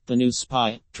The new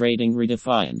SPY, trading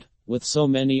redefined. With so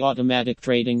many automatic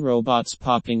trading robots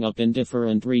popping up in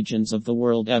different regions of the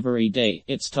world every day,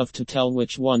 it's tough to tell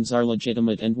which ones are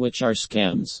legitimate and which are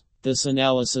scams. This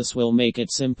analysis will make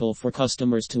it simple for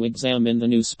customers to examine the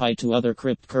new SPY to other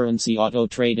cryptocurrency auto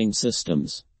trading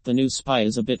systems. The new SPY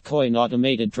is a Bitcoin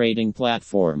automated trading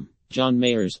platform. John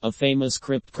Mayers, a famous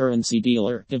cryptocurrency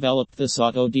dealer, developed this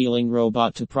auto-dealing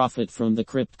robot to profit from the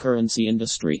cryptocurrency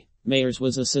industry. Mayers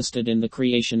was assisted in the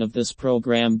creation of this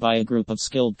program by a group of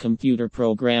skilled computer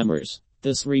programmers.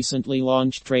 This recently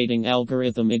launched trading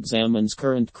algorithm examines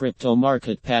current crypto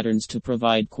market patterns to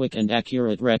provide quick and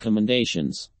accurate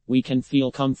recommendations. We can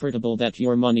feel comfortable that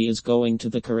your money is going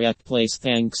to the correct place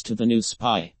thanks to the new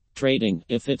SPY. Trading,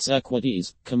 if it's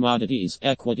equities, commodities,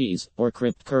 or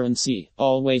cryptocurrency,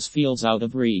 always feels out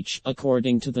of reach,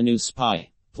 according to the new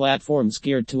SPY. Platforms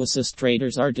geared to assist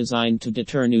traders are designed to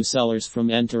deter new sellers from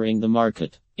entering the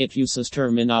market. It uses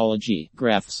terminology,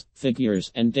 graphs,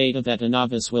 figures, and data that a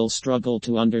novice will struggle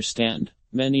to understand.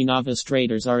 Many novice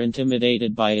traders are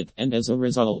intimidated by it, and as a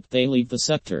result, they leave the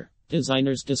sector.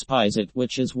 Designers despise it,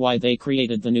 which is why they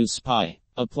created the new SPY.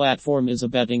 A platform is a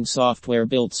betting software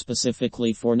built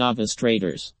specifically for novice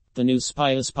traders. The new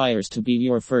SPY aspires to be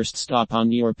your first stop on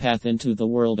your path into the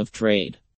world of trade.